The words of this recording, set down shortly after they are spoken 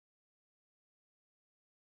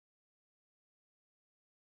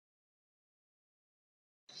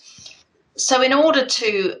So in order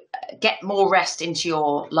to get more rest into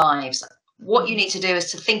your lives, what you need to do is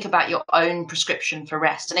to think about your own prescription for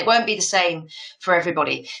rest. And it won't be the same for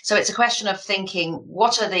everybody. So it's a question of thinking,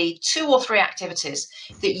 what are the 2 or 3 activities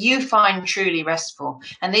that you find truly restful?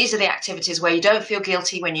 And these are the activities where you don't feel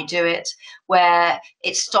guilty when you do it, where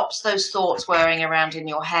it stops those thoughts whirring around in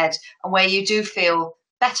your head, and where you do feel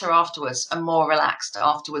better afterwards and more relaxed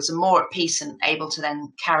afterwards and more at peace and able to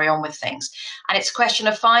then carry on with things. And it's a question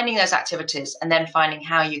of finding those activities and then finding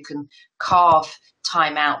how you can carve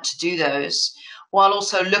time out to do those, while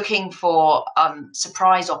also looking for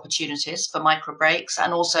surprise opportunities for micro breaks,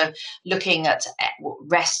 and also looking at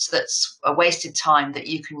rest that's a wasted time that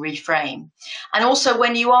you can reframe. And also,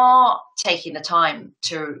 when you are taking the time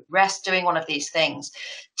to rest doing one of these things,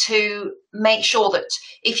 to make sure that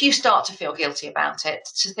if you start to feel guilty about it,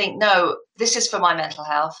 to think, no, this is for my mental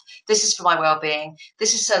health, this is for my well-being,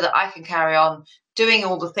 this is so that I can carry on doing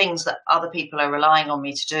all the things that other people are relying on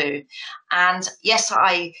me to do. And yes,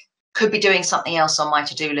 I could be doing something else on my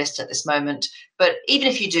to-do list at this moment, but even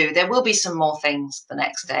if you do, there will be some more things the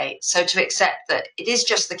next day. So to accept that it is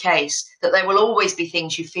just the case that there will always be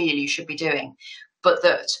things you feel you should be doing, but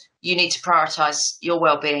that you need to prioritize your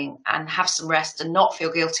well-being and have some rest and not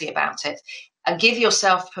feel guilty about it, and give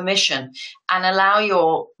yourself permission and allow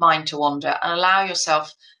your mind to wander and allow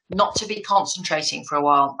yourself not to be concentrating for a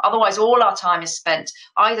while. Otherwise, all our time is spent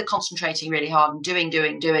either concentrating really hard and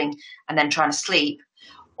doing, and then trying to sleep,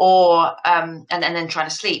 or and then trying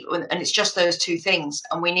to sleep. And it's just those two things.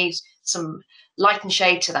 And we need some light and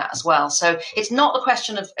shade to that as well. So it's not a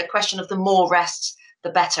question of the more rest, the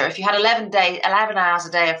better. If you had 11 hours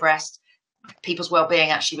a day of rest, people's well-being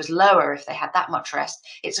actually was lower if they had that much rest.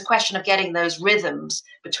 It's a question of getting those rhythms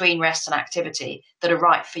between rest and activity that are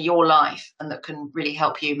right for your life and that can really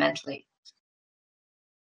help you mentally.